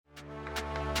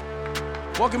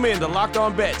Welcome in to Locked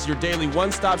On Bets, your daily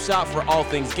one-stop shop for all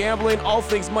things gambling, all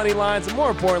things money lines, and more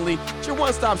importantly, it's your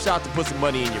one-stop shop to put some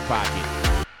money in your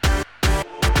pocket.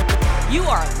 You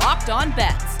are Locked On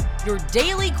Bets, your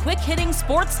daily quick-hitting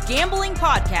sports gambling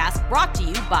podcast brought to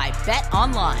you by Bet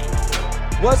Online.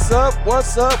 What's up?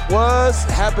 What's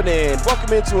happening?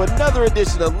 Welcome into another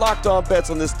edition of Locked On Bets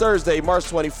on this Thursday, March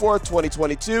 24th,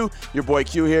 2022. Your boy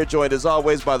Q here, joined as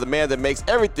always by the man that makes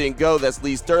everything go. That's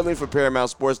Lee Sterling from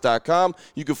ParamountSports.com.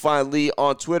 You can find Lee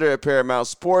on Twitter at Paramount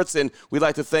Sports. And we'd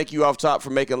like to thank you off top for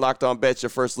making Locked On Bets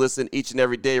your first listen each and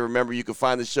every day. Remember, you can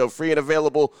find the show free and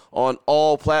available on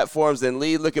all platforms. And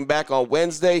Lee, looking back on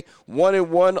Wednesday,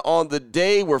 1-1 on the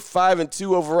day. We're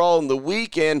 5-2 overall in the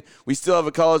week. And we still have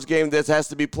a college game that has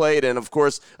to be played, and of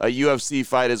course a UFC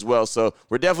fight as well. So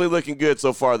we're definitely looking good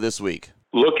so far this week.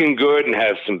 Looking good and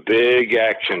has some big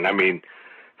action. I mean,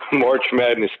 March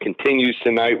Madness continues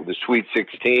tonight with the Sweet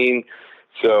 16.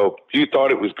 So if you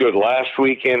thought it was good last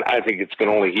weekend, I think it's going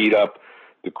to only heat up.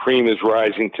 The cream is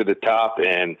rising to the top,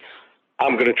 and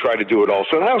I'm going to try to do it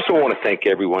also. And I also want to thank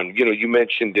everyone. You know, you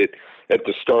mentioned it at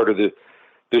the start of the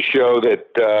show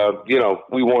that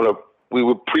we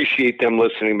would appreciate them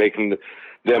listening, making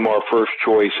them our first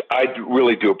choice. I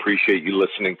really do appreciate you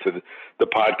listening to the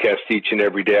podcast each and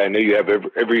every day. I know you have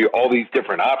all these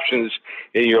different options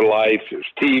in your life. There's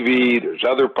TV, there's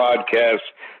other podcasts,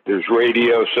 there's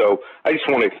radio. So I just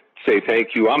want to say thank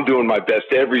you. I'm doing my best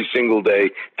every single day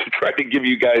to try to give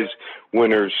you guys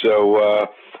winners. So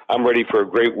I'm ready for a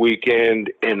great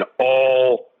weekend in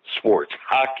all sports: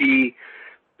 hockey,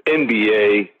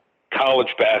 NBA,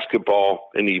 college basketball,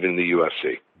 and even the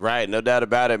UFC. Right, no doubt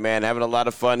about it, man. Having a lot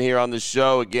of fun here on the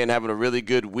show. Again, having a really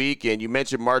good week. And you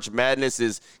mentioned March Madness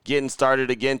is getting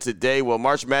started again today. Well,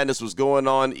 March Madness was going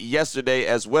on yesterday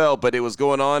as well, but it was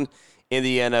going on in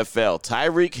the NFL.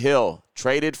 Tyreek Hill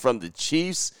traded from the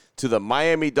Chiefs to the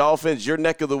Miami Dolphins, your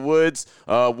neck of the woods.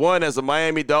 One, as a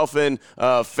Miami Dolphin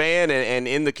fan and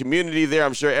in the community there,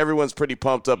 I'm sure everyone's pretty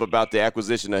pumped up about the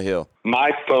acquisition of Hill.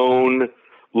 My phone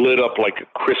lit up like a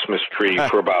Christmas tree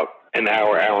for about an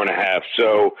hour and a half.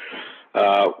 So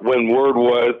when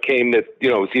word came that,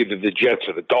 it was either the Jets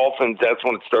or the Dolphins, that's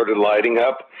when it started lighting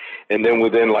up. And then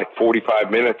within like 45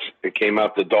 minutes, it came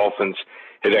out the Dolphins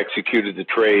had executed the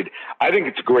trade. I think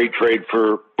it's a great trade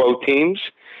for both teams.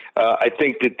 I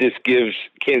think that this gives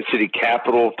Kansas City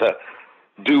capital to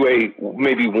do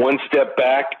maybe one step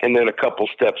back and then a couple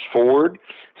steps forward.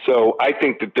 So I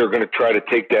think that they're going to try to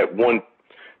take that one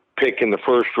pick in the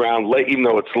first round, even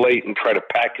though it's late, and try to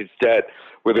package that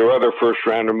with their other first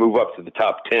rounder, move up to the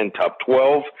top 10, top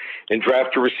 12, and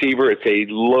draft a receiver. It's a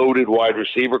loaded wide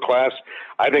receiver class.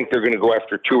 I think they're going to go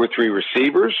after 2 or 3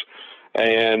 receivers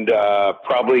and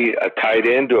probably a tight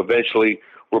end to eventually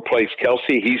replace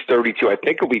Kelsey. He's 32. I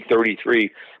think he'll be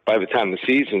 33 by the time the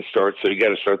season starts. So you got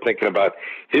to start thinking about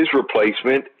his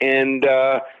replacement. And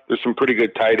there's some pretty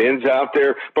good tight ends out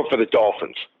there. But for the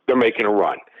Dolphins, they're making a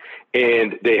run.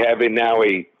 And they have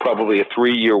probably a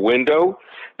 3-year window.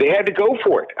 They had to go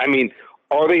for it. I mean,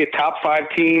 are they a top 5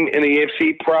 team in the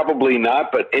AFC? Probably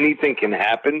not, but anything can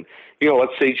happen.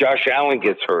 Let's say Josh Allen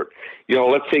gets hurt.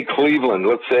 Let's say Cleveland.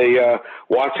 Let's say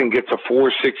Watson gets a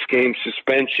 4-6 game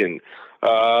suspension.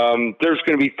 There's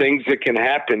going to be things that can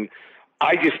happen.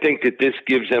 I just think that this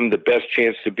gives them the best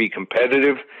chance to be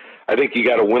competitive. I think you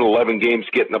got to win 11 games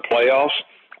to get in the playoffs.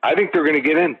 I think they're going to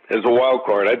get in as a wild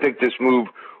card. I think this move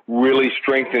really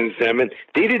strengthens them, and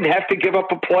they didn't have to give up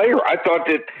a player. I thought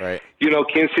that,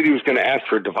 Kansas City was going to ask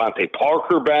for Devontae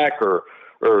Parker back or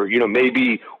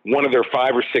maybe one of their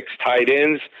 5 or 6 tight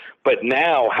ends. But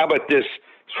now, how about this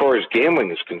as far as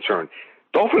gambling is concerned?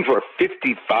 Dolphins were a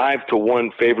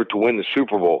 55-1 favorite to win the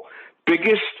Super Bowl.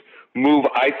 Biggest move,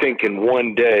 I think, in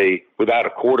one day without a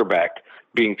quarterback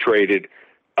being traded,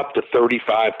 up to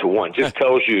 35-1. Just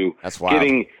tells you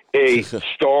getting a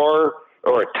star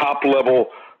or a top-level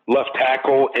left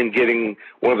tackle and getting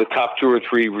one of the top 2 or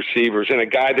 3 receivers and a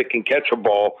guy that can catch a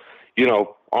ball,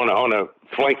 on a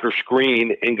flanker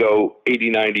screen and go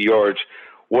 80, 90 yards,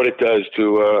 what it does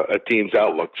to a team's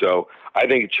outlook. So I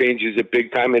think it changes it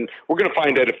big time, and we're going to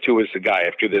find out if Tua is the guy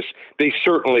after this. They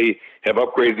certainly have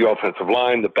upgraded the offensive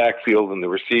line, the backfield, and the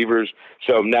receivers.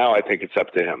 So now I think it's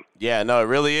up to him. Yeah, no, it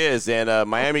really is. And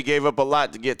Miami gave up a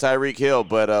lot to get Tyreek Hill,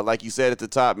 but like you said at the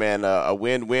top, man, a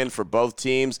win-win for both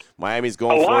teams. Miami's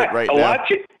going for it right now.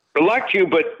 A lot,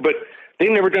 but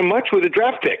they've never done much with the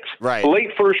draft picks. Right. A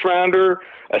late first rounder,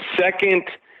 a second,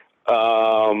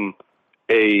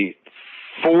 a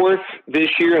fourth this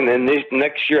year, and then this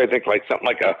next year I think like something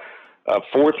like a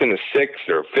fourth and a sixth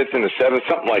or fifth and a seventh,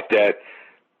 something like that.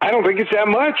 I don't think it's that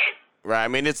much. Right. I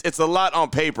mean, it's a lot on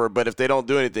paper, but if they don't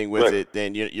do anything with it,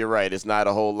 then you're right. It's not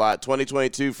a whole lot.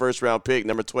 2022 first-round pick,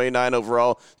 number 29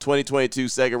 overall. 2022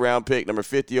 second-round pick, number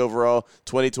 50 overall.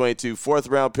 2022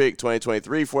 fourth-round pick.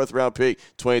 2023 fourth-round pick.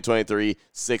 2023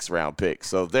 sixth-round pick.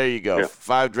 So there you go.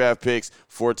 5 draft picks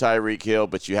for Tyreek Hill,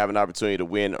 but you have an opportunity to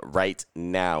win right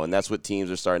now, and that's what teams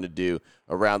are starting to do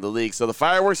around the league. So the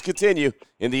fireworks continue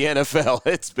in the NFL.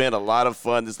 It's been a lot of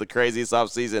fun. This is the craziest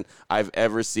offseason I've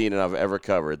ever seen and I've ever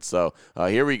covered. So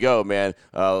here we go, man.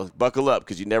 Buckle up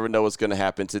because you never know what's going to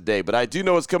happen today. But I do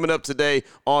know what's coming up today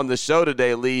on the show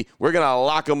today, Lee. We're going to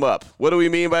lock them up. What do we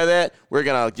mean by that? We're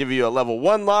going to give you a level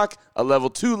 1 lock, a level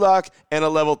 2 lock, and a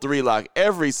level 3 lock.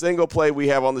 Every single play we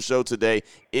have on the show today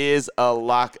is a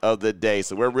lock of the day.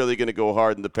 So we're really going to go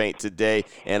hard in the paint today.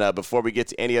 And before we get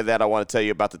to any of that, I want to tell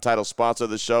you about the title sponsor of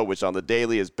the show, which on the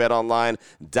daily is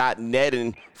betonline.net.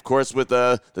 And of course, with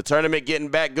the tournament getting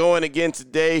back going again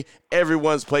today,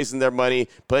 everyone's placing their money,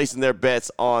 placing their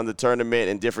bets on the tournament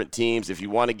and different teams. If you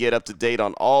want to get up to date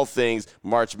on all things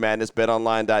March Madness,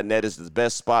 betonline.net is the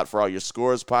best spot for all your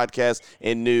scores, podcasts,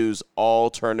 and news all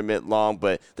tournament long.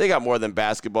 But they got more than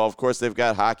basketball. Of course, they've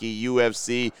got hockey,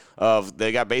 UFC.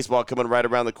 They got baseball coming right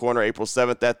around the corner. April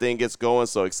 7th, that thing gets going.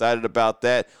 So excited about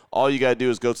that. All you got to do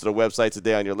is go to the website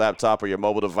today on your laptop or your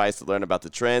mobile device to learn about the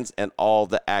trends and all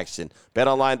the action.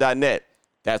 BetOnline.net,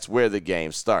 that's where the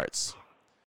game starts.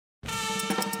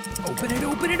 Open it,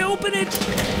 open it, open it!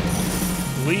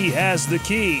 Lee has the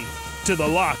key to the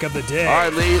lock of the day. All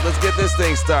right, Lee, let's get this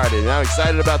thing started. And I'm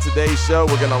excited about today's show.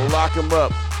 We're going to lock them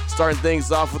up. Starting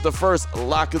things off with the first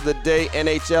lock of the day,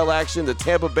 NHL action, the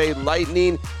Tampa Bay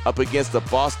Lightning up against the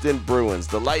Boston Bruins.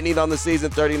 The Lightning on the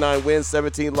season, 39 wins,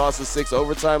 17 losses, 6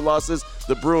 overtime losses.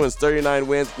 The Bruins, 39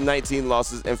 wins, 19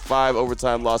 losses, and 5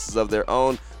 overtime losses of their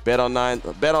own.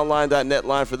 BetOnline.net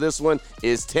line for this one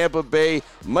is Tampa Bay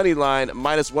money line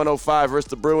 -105 versus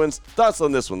the Bruins. Thoughts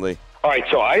on this one, Lee? All right,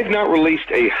 so I have not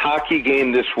released a hockey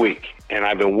game this week, and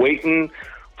I've been waiting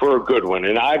for a good one,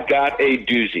 and I've got a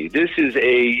doozy. This is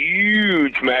a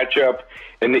huge matchup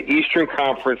in the Eastern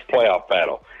Conference playoff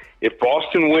battle. If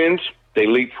Boston wins, they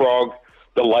leapfrog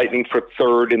the Lightning for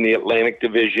third in the Atlantic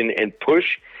Division and push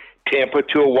Tampa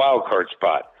to a wild card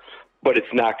spot, but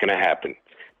it's not going to happen.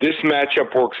 This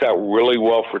matchup works out really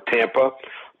well for Tampa.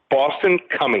 Boston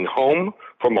coming home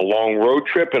from a long road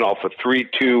trip and off a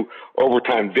 3-2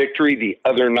 overtime victory the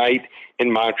other night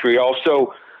in Montreal.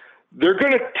 So they're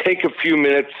going to take a few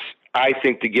minutes, I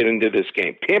think, to get into this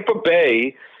game. Tampa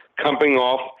Bay coming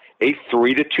off a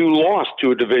 3-2 loss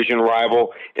to a division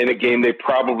rival in a game they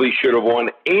probably should have won,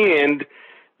 and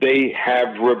they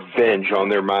have revenge on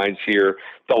their minds here.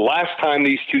 The last time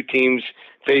these two teams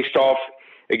faced off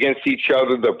against each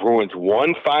other, the Bruins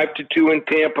won 5-2 in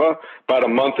Tampa about a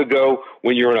month ago.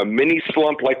 When you're in a mini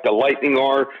slump like the Lightning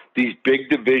are, these big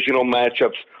divisional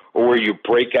matchups are where you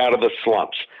break out of the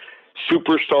slumps.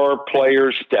 Superstar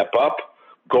players step up,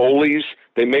 goalies,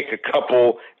 they make a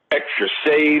couple extra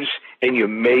saves, and you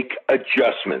make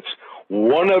adjustments.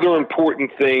 One other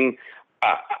important thing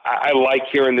I like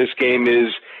here in this game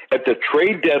is at the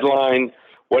trade deadline,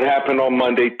 what happened on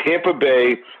Monday, Tampa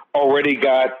Bay already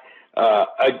got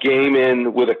a game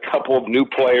in with a couple of new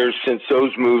players. Since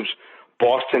those moves,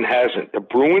 Boston hasn't. The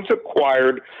Bruins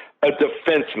acquired a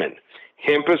defenseman,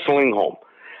 Hampus Lindholm.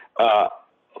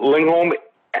 Lindholm,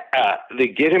 they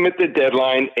get him at the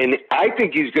deadline, and I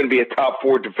think he's going to be a top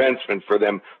 4 defenseman for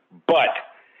them, but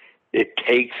it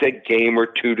takes a game or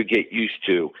two to get used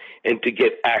to and to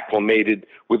get acclimated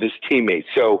with his teammates.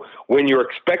 So when you're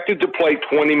expected to play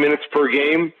 20 minutes per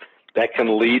game, that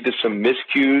can lead to some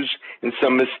miscues and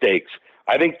some mistakes.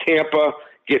 I think Tampa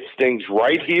gets things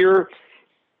right here.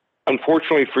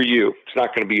 Unfortunately for you, it's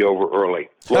not going to be over early.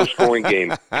 Low-scoring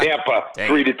game. Tampa,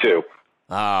 3-2.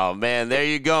 Oh, man, there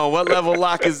you go. What level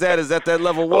lock is that? Is that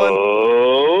level 1?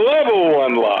 Level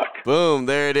 1 lock. Boom,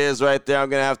 there it is right there. I'm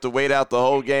going to have to wait out the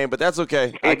whole game, but that's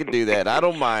okay. I can do that. I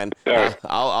don't mind.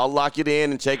 I'll lock it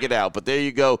in and check it out. But there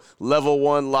you go. Level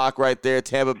 1 lock right there,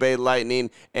 Tampa Bay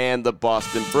Lightning and the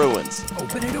Boston Bruins.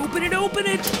 Open it, open it, open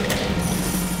it!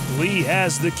 Lee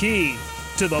has the key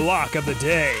to the lock of the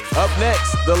day. Up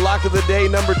next, the lock of the day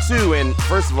number 2. And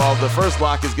first of all, the first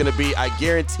lock is going to be, I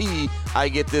guarantee I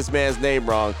get this man's name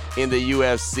wrong, in the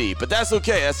UFC. But that's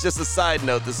okay. That's just a side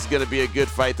note. This is going to be a good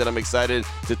fight that I'm excited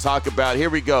to talk about.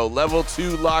 Here we go. Level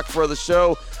 2 lock for the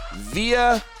show,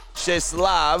 Vyacheslav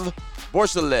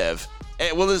Borshalev.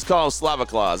 We'll just call him Slava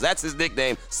Claus. That's his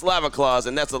nickname, Slava Claus,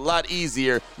 and that's a lot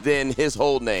easier than his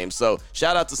whole name. So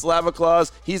shout out to Slava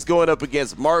Claus. He's going up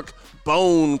against Mark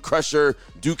Bone Crusher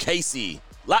Ducasey.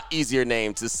 Lot easier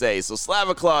name to say. So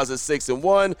Slava Claus is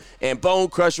 6-1, and Bone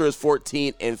Crusher is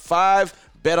 14-5.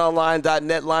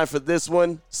 BetOnline.net line for this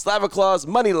one. Slava Claus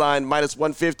money line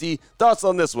 -150. Thoughts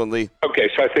on this one, Lee?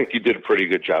 Okay, so I think you did a pretty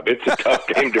good job. It's a tough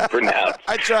game to pronounce.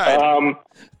 I tried.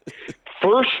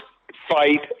 First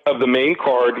fight of the main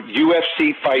card,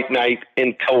 UFC Fight Night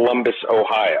in Columbus,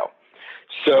 Ohio.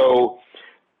 So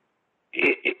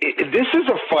this is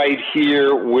a fight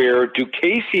here where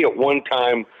Duplessis at one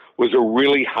time was a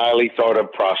really highly thought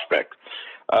of prospect.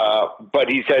 But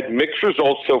he's had mixed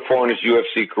results so far in his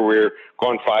UFC career,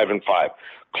 gone 5-5.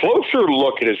 Closer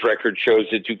look at his record shows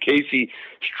that Duplessis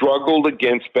struggled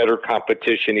against better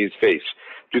competition he's faced.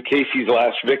 Duplessis'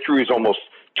 last victory is almost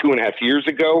 2.5 years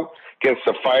ago against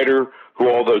a fighter who,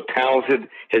 although talented,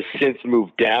 has since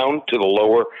moved down to the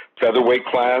lower featherweight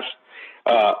class.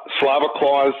 Slava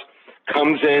Claus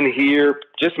comes in here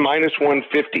just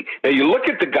 -150. Now, you look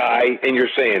at the guy and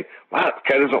you're saying, wow, this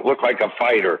guy doesn't look like a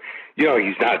fighter. You know,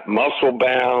 he's not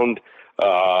muscle-bound,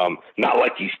 not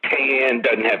like he's tan,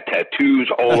 doesn't have tattoos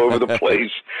all over the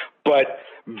place, but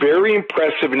very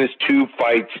impressive in his 2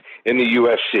 fights in the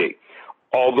UFC.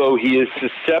 Although he is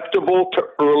susceptible to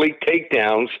early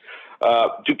takedowns,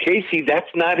 Duplessis,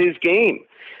 that's not his game.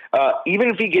 Even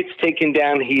if he gets taken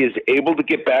down, he is able to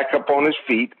get back up on his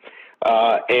feet,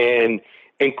 and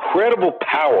incredible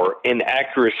power and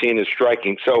accuracy in his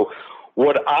striking. So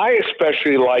what I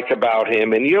especially like about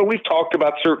him, and, you know, we've talked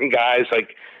about certain guys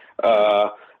like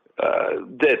that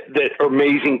are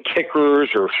amazing kickers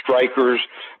or strikers,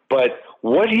 but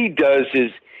what he does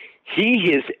is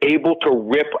he is able to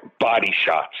rip body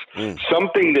shots,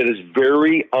 something that is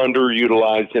very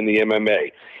underutilized in the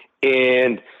MMA.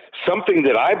 And something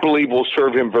that I believe will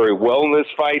serve him very well in this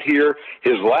fight here.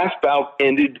 His last bout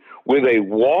ended with a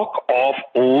walk-off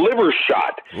liver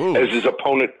shot as his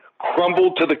opponent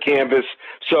crumbled to the canvas.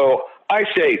 So I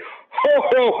say, ho,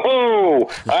 ho, ho!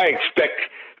 I expect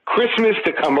Christmas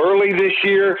to come early this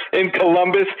year in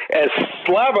Columbus as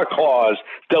Slava Claus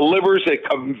delivers a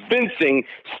convincing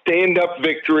stand-up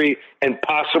victory and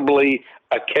possibly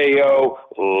a KO.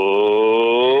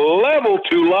 Level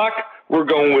 2 lock. We're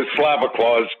going with Slava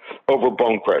Claus over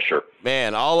Bone Crusher.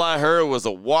 Man, all I heard was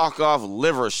a walk-off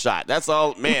liver shot. That's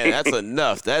all. Man, that's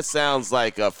enough. That sounds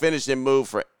like a finishing move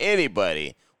for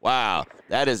anybody. Wow,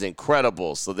 that is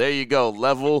incredible. So there you go,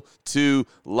 level 2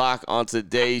 lock on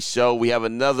today's show. We have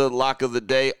another lock of the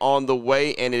day on the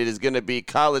way, and it is going to be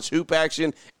college hoop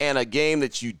action and a game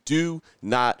that you do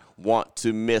not want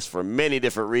to miss for many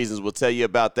different reasons. We'll tell you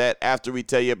about that after we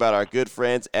tell you about our good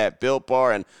friends at Built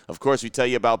Bar. And, of course, we tell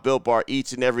you about Built Bar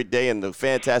each and every day and the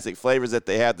fantastic flavors that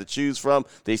they have to choose from.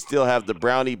 They still have the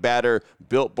brownie batter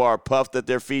Built Bar puff that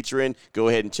they're featuring. Go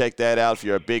ahead and check that out if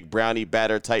you're a big brownie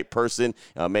batter type person.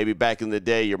 Maybe back in the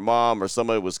day your mom or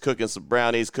somebody was cooking some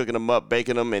brownies, cooking them up,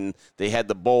 baking them, and they had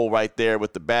the bowl right there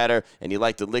with the batter, and you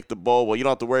like to lick the bowl. Well, you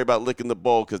don't have to worry about licking the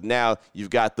bowl because now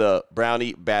you've got the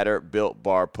brownie batter Built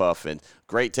Bar puff. And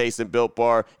great taste in Built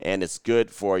Bar, and it's good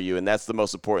for you, and that's the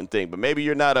most important thing. But maybe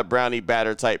you're not a brownie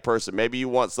batter type person. Maybe you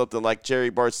want something like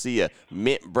cherry barcia,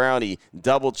 mint brownie,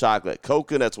 double chocolate,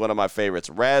 coconut's one of my favorites,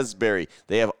 raspberry.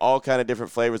 They have all kind of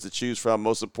different flavors to choose from.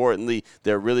 Most importantly,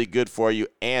 they're really good for you,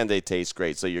 and they taste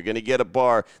great. So you're going to get a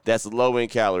bar that's low in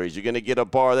calories. You're going to get a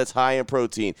bar that's high in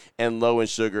protein and low in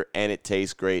sugar, and it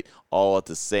tastes great all at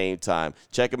the same time.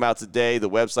 Check them out today. The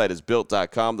website is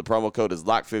built.com. The promo code is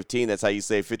LOCK15. That's how you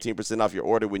save 15% off your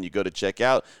order when you go to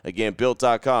checkout. Again,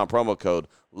 built.com, promo code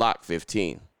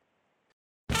LOCK15.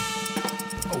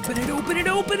 Open it, open it,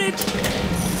 open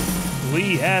it.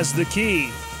 Lee has the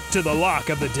key to the lock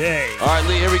of the day. All right,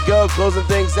 Lee, here we go. Closing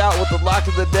things out with the lock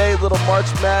of the day, little March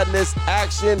Madness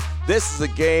action. This is a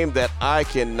game that I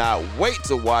cannot wait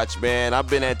to watch, man. I've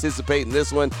been anticipating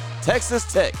this one.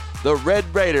 Texas Tech, the Red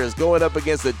Raiders, going up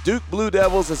against the Duke Blue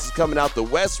Devils. This is coming out the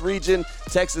West region.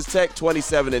 Texas Tech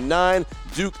 27-9,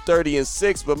 Duke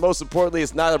 30-6. But most importantly,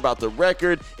 it's not about the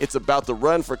record. It's about the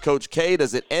run for Coach K.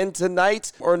 Does it end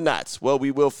tonight or not? Well,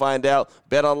 we will find out.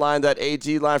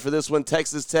 BetOnline.ag line for this one.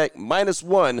 Texas Tech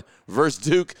 -1 versus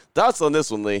Duke. Thoughts on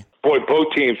this one, Lee? Boy,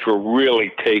 both teams were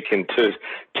really taken to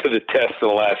the test in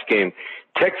the last game.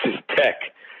 Texas Tech,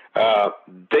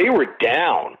 they were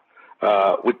down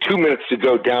with 2 minutes to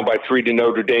go, down by 3 to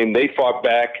Notre Dame. They fought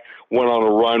back, went on a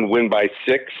run, win by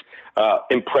 6.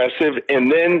 Impressive.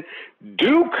 And then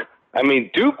Duke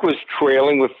was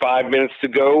trailing with 5 minutes to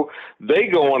go. They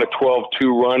go on a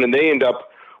 12-2 run, and they end up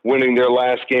winning their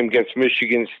last game against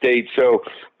Michigan State. So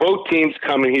both teams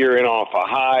coming here in off a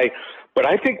high. But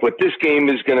I think what this game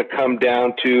is going to come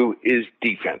down to is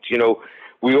defense. You know,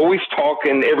 we always talk,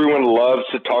 and everyone loves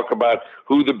to talk about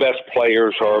who the best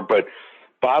players are, but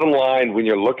bottom line, when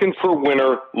you're looking for a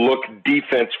winner, look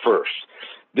defense first.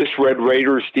 This Red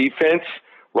Raiders defense,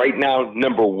 right now,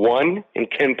 number 1 in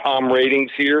Ken Palm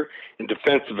ratings here in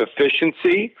defensive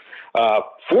efficiency,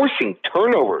 forcing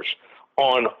turnovers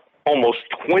on almost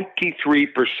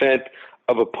 23%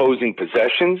 of opposing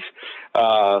possessions.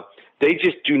 They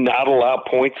just do not allow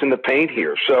points in the paint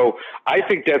here. So I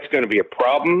think that's going to be a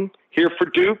problem here for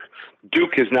Duke.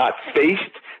 Duke has not faced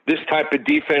this type of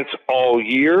defense all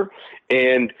year,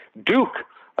 and Duke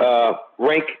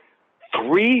ranked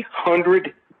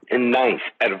 309th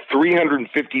out of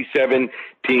 357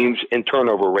 teams in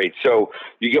turnover rate. So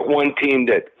you get one team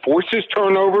that forces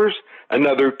turnovers,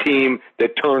 another team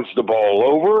that turns the ball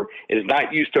over, is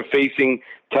not used to facing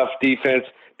tough defense.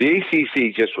 The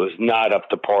ACC just was not up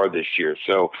to par this year.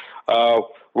 So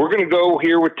we're going to go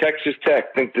here with Texas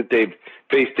Tech. Think that they've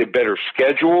faced a better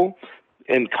schedule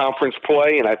in conference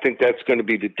play, and I think that's going to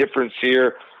be the difference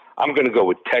here. I'm going to go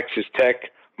with Texas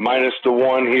Tech minus the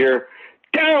 1 here.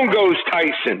 Down goes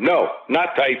Tyson. No,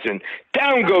 not Tyson.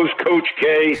 Down goes Coach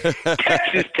K.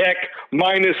 Texas Tech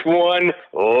minus 1.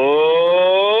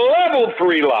 Level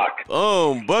 3 lock.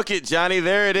 Boom. Book it, Johnny.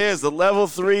 There it is. The level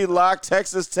 3 lock.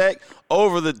 Texas Tech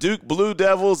over the Duke Blue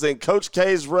Devils, and Coach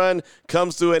K's run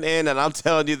comes to an end. And I'm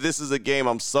telling you, this is a game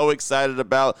I'm so excited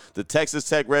about. The Texas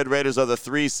Tech Red Raiders are the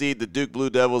 3 seed. The Duke Blue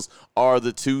Devils are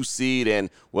the 2 seed. And,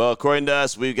 well, according to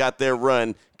us, we've got their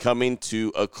run coming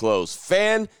to a close.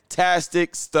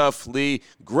 Fantastic stuff, Lee.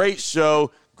 Great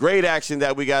show. Great action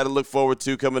that we got to look forward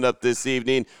to coming up this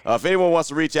evening. If anyone wants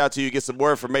to reach out to you, get some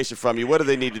more information from you, what do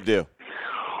they need to do?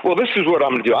 Well, this is what I'm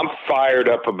going to do. I'm fired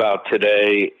up about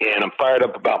today, and I'm fired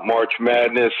up about March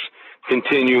Madness,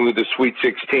 continuing with the Sweet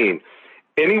 16.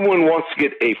 Anyone wants to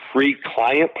get a free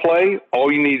client play,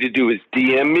 all you need to do is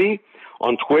DM me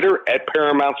on Twitter at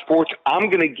Paramount Sports. I'm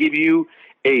going to give you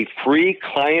a free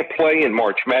client play in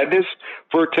March Madness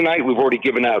for tonight. We've already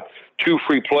given out 2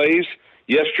 free plays.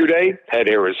 Yesterday had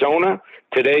Arizona.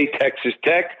 Today, Texas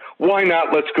Tech. Why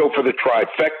not? Let's go for the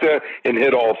trifecta and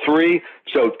hit all 3.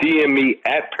 So DM me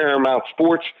at Paramount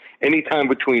Sports anytime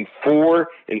between 4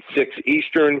 and 6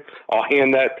 Eastern. I'll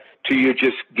hand that to you.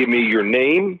 Just give me your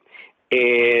name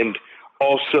and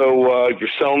also your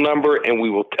cell number, and we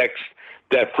will text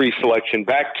that free selection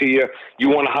back to you. You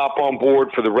want to hop on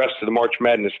board for the rest of the March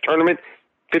Madness tournament?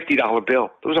 $50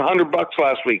 bill. It was $100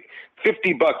 last week.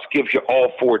 $50 gives you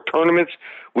all 4 tournaments.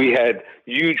 We had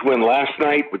huge win last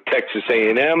night with Texas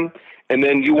A&M, and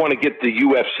then you want to get the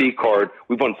UFC card.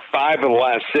 We've won 5 of the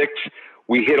last 6.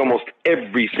 We hit almost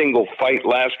every single fight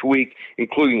last week,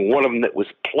 including one of them that was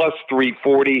plus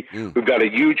 340. We've got a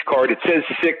huge card. It says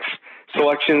 6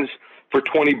 selections for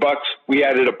 $20. We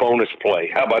added a bonus play.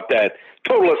 How about that?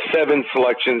 Total of 7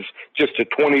 selections, just a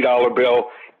 $20 bill.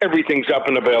 Everything's up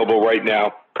and available right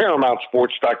now.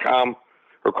 ParamountSports.com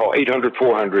or call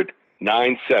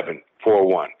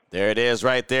 800-400-9741. There it is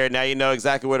right there. Now you know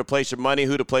exactly where to place your money,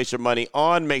 who to place your money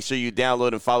on. Make sure you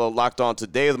download and follow Locked On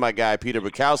Today with my guy, Peter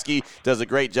Bukowski. Does a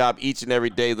great job each and every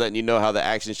day letting you know how the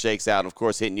action shakes out. And, of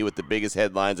course, hitting you with the biggest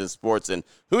headlines in sports. And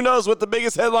who knows what the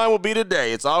biggest headline will be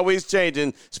today. It's always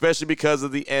changing, especially because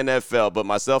of the NFL. But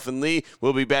myself and Lee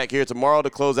will be back here tomorrow to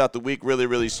close out the week really,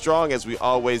 really strong, as we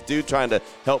always do, trying to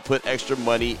help put extra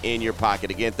money in your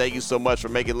pocket. Again, thank you so much for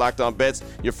making Locked On Bets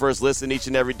your first listen each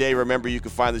and every day. Remember, you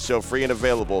can find the show free and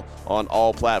available on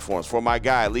all platforms. For my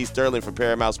guy, Lee Sterling from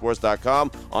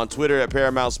ParamountSports.com, on Twitter at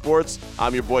Paramount Sports,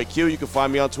 I'm your boy Q. You can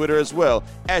find me on Twitter as well,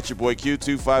 at your boy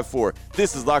Q254.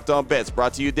 This is Locked On Bets,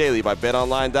 brought to you daily by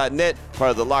BetOnline.net,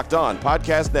 part of the Locked On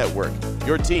Podcast Network.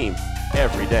 Your team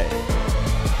every day.